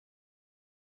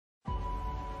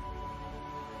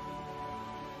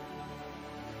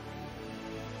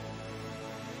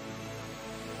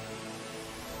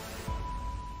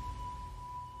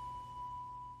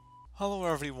Hello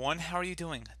everyone, how are you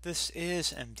doing? This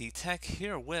is MD Tech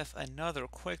here with another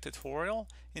quick tutorial.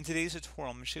 In today's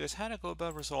tutorial, I'm going to show you guys how to go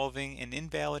about resolving an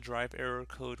invalid drive error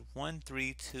code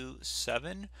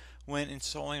 1327 when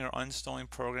installing or uninstalling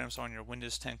programs on your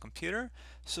Windows 10 computer.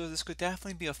 So this could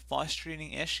definitely be a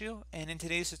frustrating issue, and in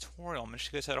today's tutorial, I'm going to show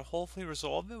you guys how to hopefully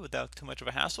resolve it without too much of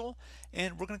a hassle,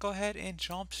 and we're going to go ahead and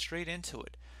jump straight into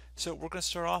it. So we're going to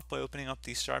start off by opening up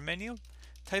the Start menu.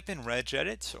 Type in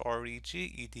regedit, so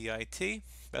regedit.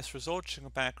 Best results, you can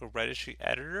go back to registry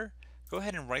editor. Go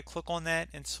ahead and right click on that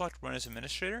and select run as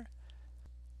administrator.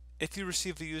 If you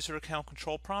receive the user account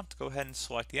control prompt, go ahead and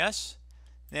select yes.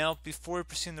 Now, before we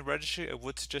proceed in the registry, I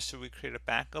would suggest that we create a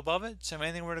backup of it. So if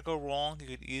anything were to go wrong, you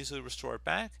could easily restore it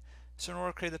back. So in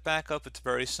order to create the backup, it's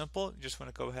very simple. You just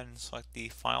want to go ahead and select the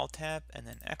File tab and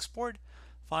then Export.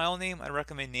 File name, I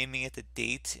recommend naming it the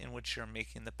date in which you're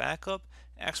making the backup.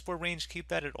 Export range, keep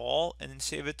that at all, and then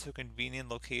save it to a convenient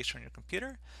location on your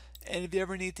computer. And if you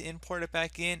ever need to import it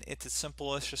back in, it's as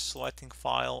simple as just selecting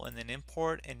File and then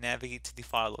Import and navigate to the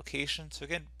file location. So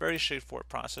again, very straightforward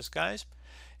process, guys.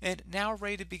 And now we're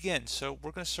ready to begin. So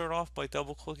we're going to start off by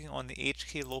double clicking on the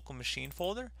HK local machine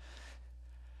folder.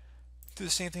 Do the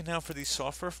same thing now for the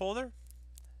software folder.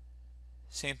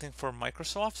 Same thing for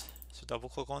Microsoft. So double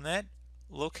click on that.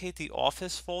 Locate the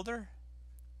Office folder.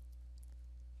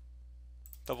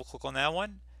 Double click on that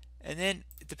one. And then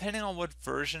depending on what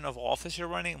version of Office you're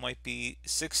running, it might be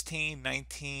 16,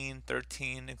 19,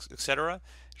 13, etc.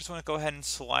 Just want to go ahead and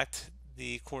select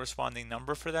the corresponding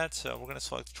number for that. So we're going to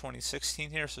select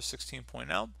 2016 here, so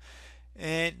 16.0.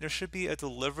 And there should be a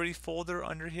delivery folder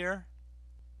under here.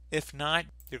 If not,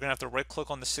 you're going to have to right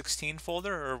click on the 16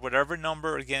 folder or whatever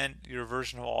number, again, your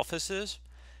version of Office is,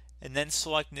 and then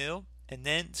select new, and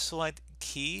then select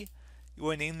key. You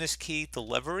want to name this key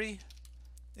delivery,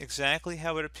 exactly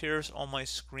how it appears on my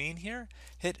screen here.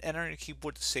 Hit enter on your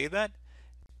keyboard to save that.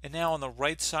 And now on the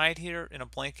right side here in a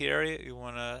blank area, you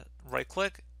want to right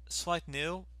click, select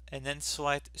new, and then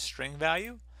select string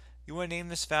value. You want to name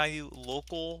this value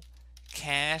local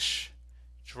cache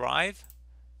drive,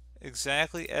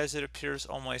 exactly as it appears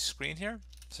on my screen here.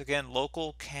 So again,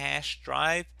 local cache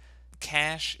drive.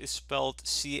 Cache is spelled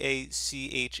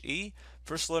C-A-C-H-E.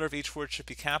 First letter of each word should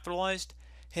be capitalized.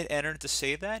 Hit enter to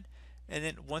save that. And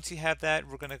then once you have that,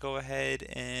 we're going to go ahead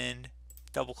and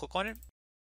double click on it.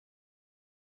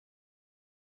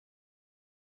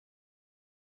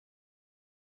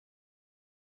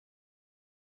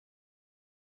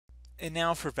 And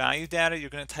now for value data, you're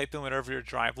going to type in whatever your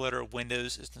drive letter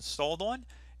Windows is installed on.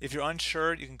 If you're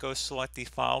unsure, you can go select the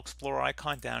File Explorer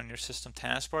icon down in your system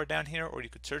taskbar down here, or you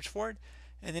could search for it.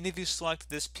 And then if you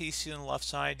select this PC on the left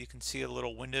side, you can see a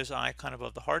little Windows icon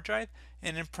above the hard drive.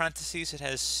 And in parentheses, it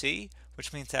has C,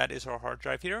 which means that is our hard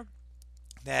drive here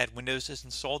that Windows is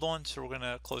installed on. So we're going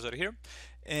to close out of here.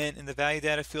 And in the value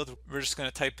data field, we're just going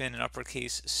to type in an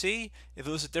uppercase C. If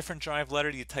it was a different drive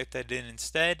letter, you type that in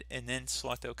instead and then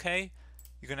select OK.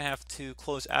 You're going to have to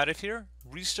close out of here,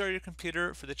 restart your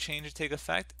computer for the change to take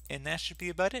effect, and that should be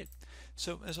about it.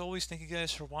 So as always, thank you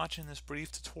guys for watching this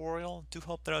brief tutorial. Do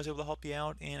hope that I was able to help you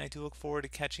out, and I do look forward to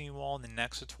catching you all in the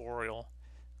next tutorial.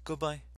 Goodbye.